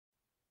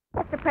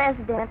Mr.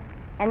 President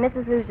and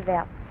Mrs.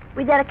 Roosevelt,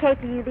 we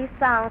dedicate to you these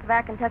songs of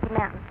our Kentucky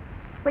mountains,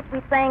 which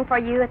we sang for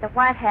you at the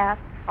White House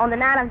on the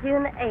night of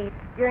June the 8th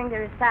during the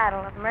recital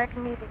of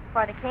American music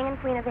for the King and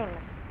Queen of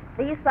England.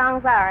 These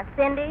songs are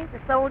Cindy, the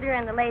Soldier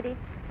and the Lady,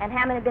 and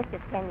How Many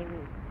Biscuits Can You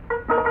Eat?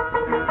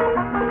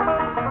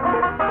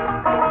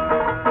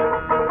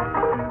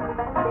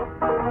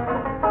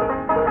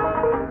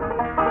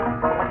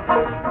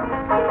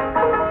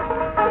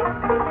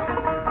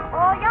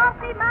 Oh, y'all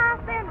see my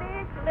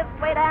Cindy, she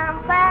lives way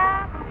down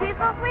south. She's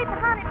so sweet, the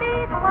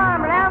honeybees are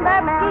warm around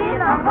their mouth.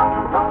 Get along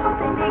home, home,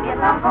 Cindy, get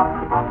along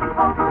home, home,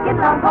 home. Get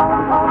along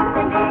home, home,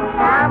 Cindy, I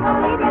won't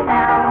leave you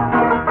now.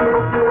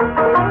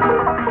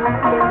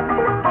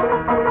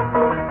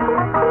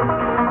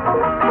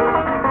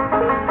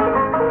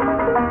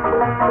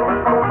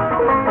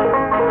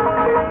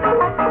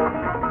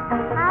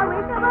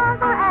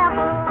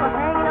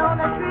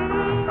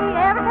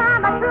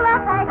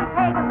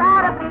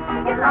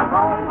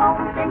 Home,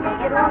 home, Cindy,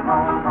 get along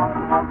home,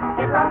 home, home.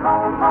 Get along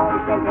home, home,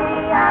 Cindy, I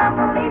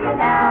won't leave you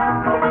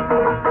now.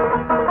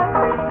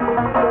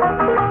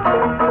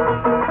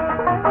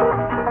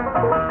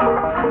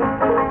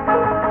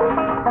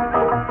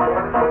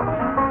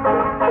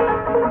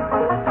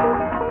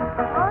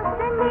 Oh,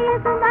 Cindy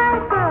is a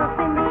nice girl,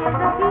 Cindy is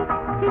a heat.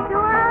 She threw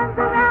her arms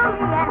around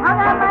me and hung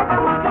out like a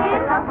weed.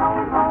 Get along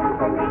home, home,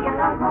 Cindy, get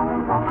along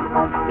home, home,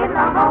 home. Get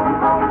along home,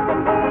 home,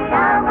 Cindy, I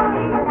won't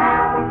leave you now.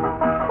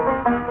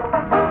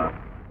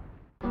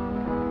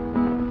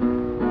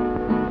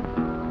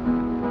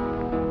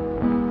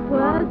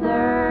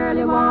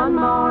 One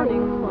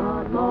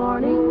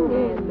morning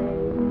in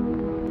May,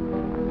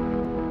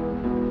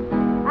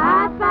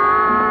 I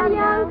found a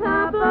young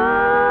couple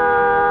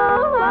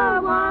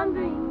were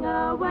wandering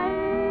away.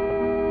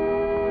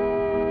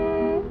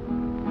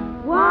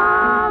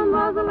 One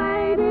was a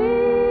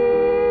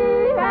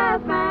lady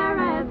as fair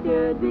as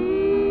could be,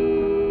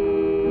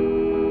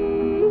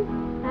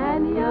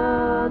 and the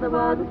other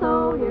was a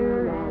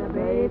soldier, and a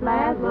brave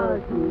lad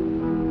was he.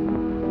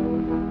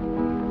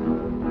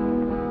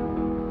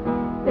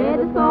 Said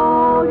the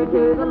soldier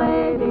to the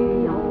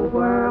lady, oh,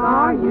 where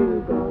are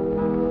you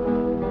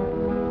going?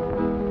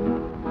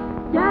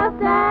 Just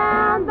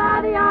down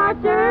by the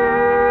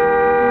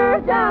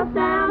Archer, just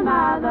down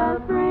by the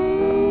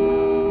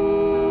spring.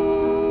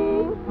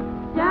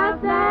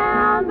 Just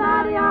down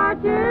by the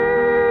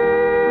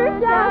Archer,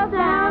 just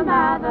down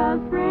by the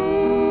spring.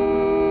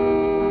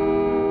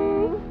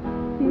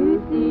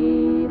 To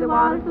see the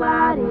water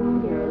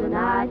sliding, hear the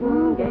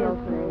nightingale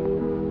sing.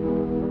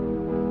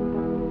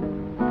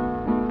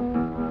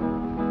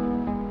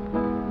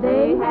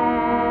 They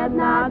had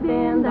not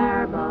been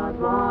there but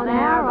 1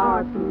 hour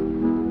or two.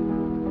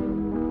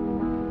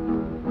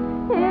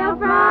 Till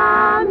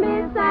from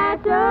his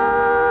satchel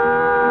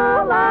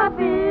a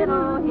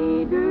fiddle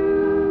he drew.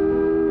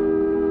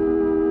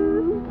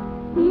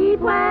 He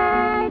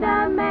played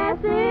a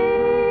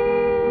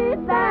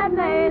message that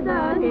made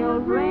the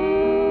hills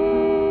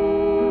ring.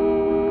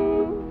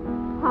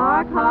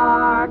 Hark,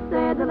 hark,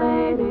 said the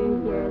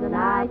lady, hear the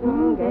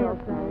nightingale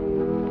sing.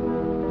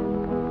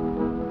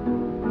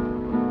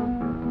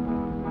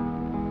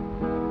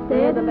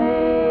 Said the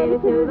lady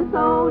to the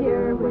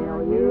soldier,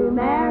 will you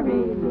marry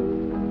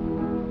me?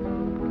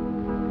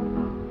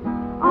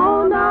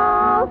 Oh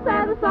no,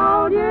 said the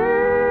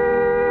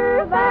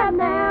soldier, that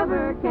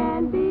never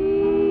can be.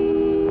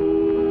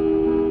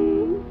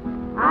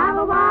 I've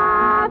a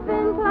wife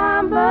in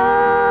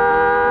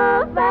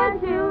Columbus and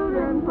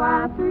children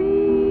quite 3.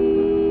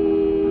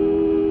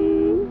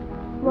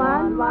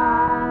 One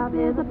wife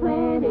is a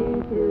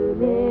plenty, too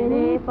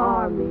many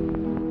for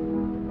me.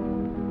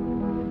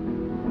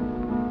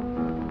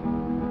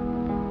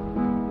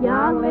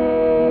 Young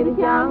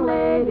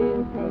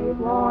ladies, take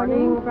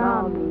warning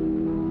from me.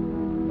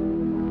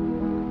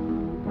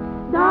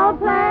 Don't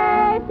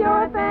place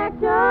your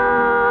affection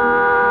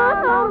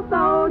on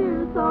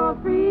soldiers so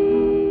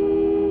free.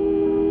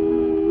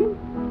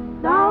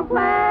 Don't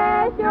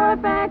place your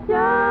affection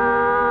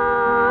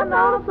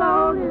on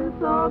soldiers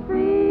so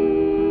free.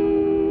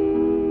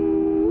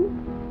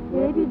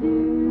 If you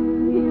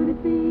do, he'll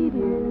deceive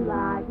you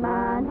like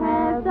mine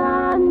has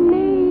done me.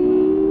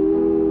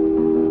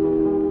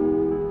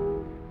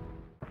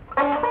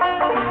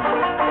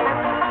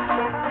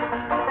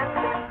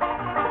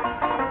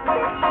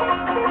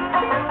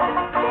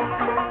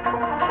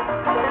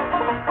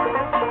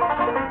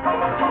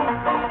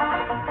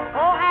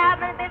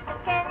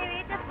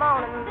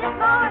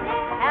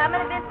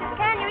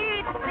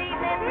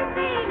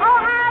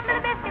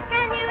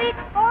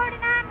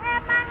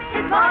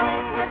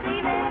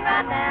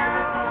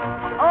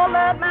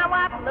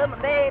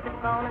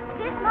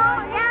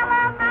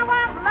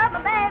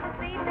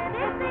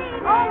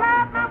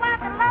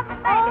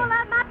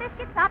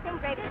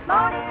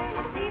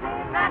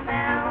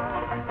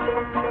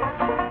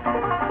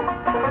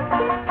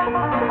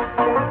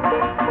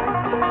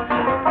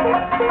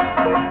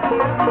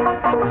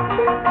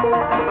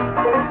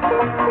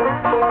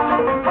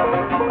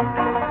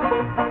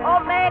 Oh,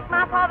 make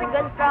my coffee good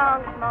and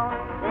strong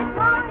this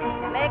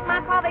morning. Make my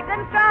coffee good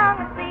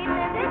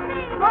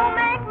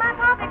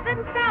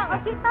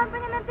keep on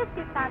bringing them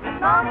biscuits on this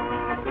morning,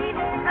 this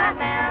evening, right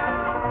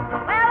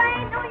now. Well,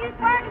 ain't no use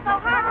working so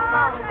hard this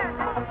morning.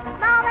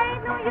 No,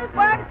 ain't no use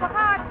working so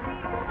hard this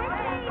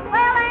evening.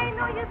 Well, ain't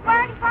no use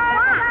working so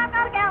hard. I've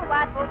got a gal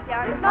white folks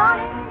yard this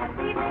morning, this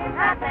evening,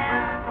 right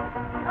now.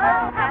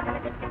 Oh, how many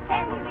biscuits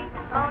can you eat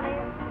this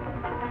morning?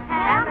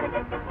 How many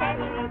biscuits can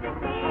you eat this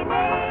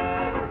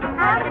evening?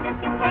 How many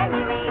biscuits can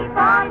you eat?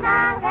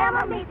 49 ham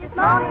or meat this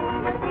morning.